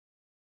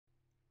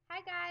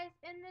Hi guys,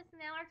 in this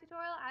nail art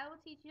tutorial I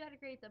will teach you how to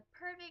create the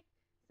perfect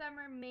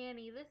summer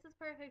mani. This is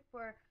perfect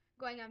for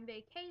going on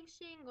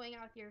vacation, going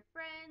out with your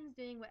friends,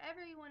 doing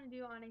whatever you want to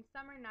do on a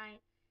summer night,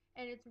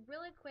 and it's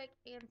really quick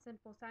and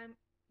simple, so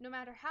no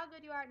matter how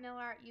good you are at nail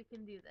art, you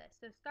can do this.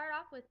 So start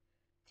off with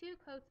 2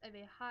 coats of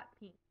a hot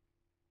pink.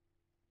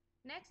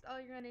 Next,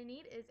 all you're going to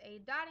need is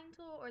a dotting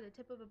tool or the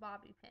tip of a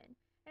bobby pin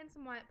and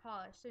some white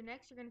polish. So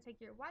next you're going to take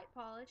your white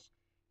polish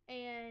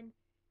and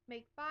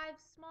make 5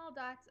 small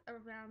dots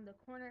around the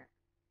corner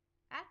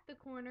at the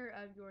corner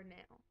of your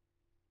nail.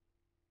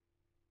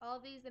 All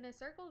of these in a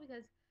circle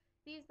because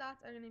these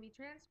dots are going to be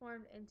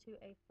transformed into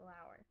a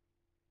flower.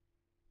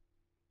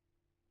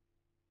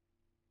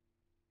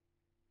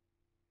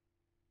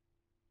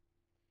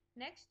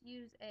 Next,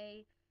 use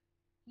a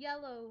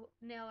yellow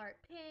nail art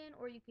pen,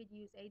 or you could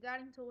use a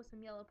dotting tool with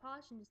some yellow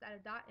polish and just add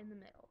a dot in the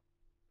middle.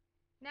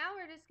 Now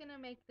we're just going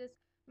to make this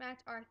match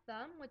our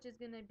thumb, which is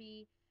going to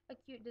be a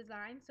cute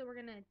design. So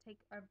we're going to take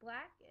our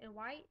black and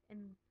white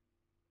and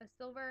a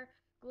silver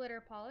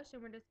glitter polish,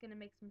 and we're just going to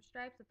make some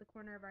stripes at the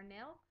corner of our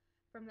nail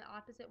from the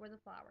opposite where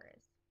the flower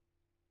is.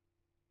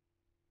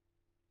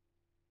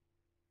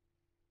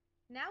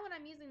 Now when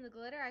I'm using the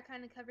glitter, I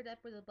kind of covered up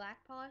where the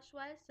black polish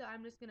was, so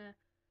I'm just going to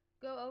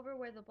go over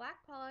where the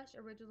black polish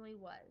originally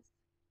was.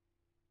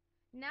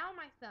 Now on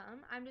my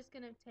thumb, I'm just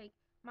going to take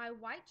my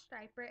white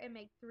striper and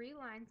make 3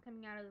 lines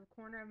coming out of the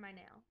corner of my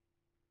nail.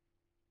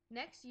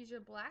 Next, use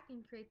your black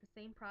and create the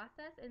same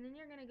process, and then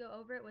you're going to go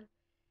over it with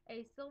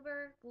a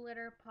silver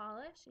glitter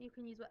polish. You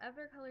can use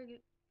whatever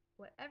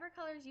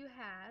colors you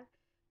have,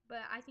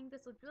 but I think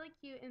this looks really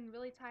cute and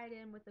really tied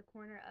in with the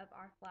corner of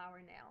our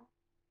flower nail.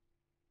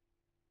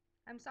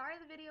 I'm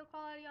sorry the video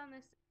quality on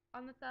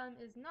the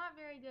thumb is not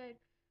very good,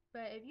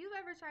 but if you've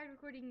ever tried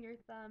recording your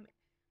thumb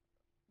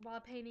while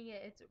painting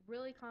it, it's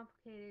really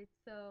complicated,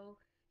 so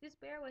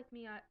just bear with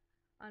me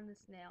on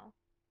this nail.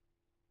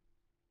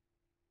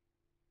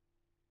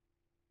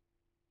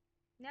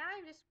 Now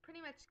I just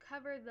pretty much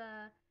cover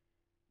the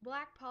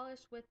black polish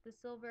with the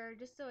silver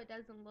just so it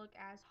doesn't look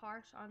as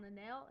harsh on the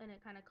nail and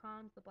it kind of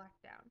calms the black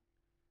down.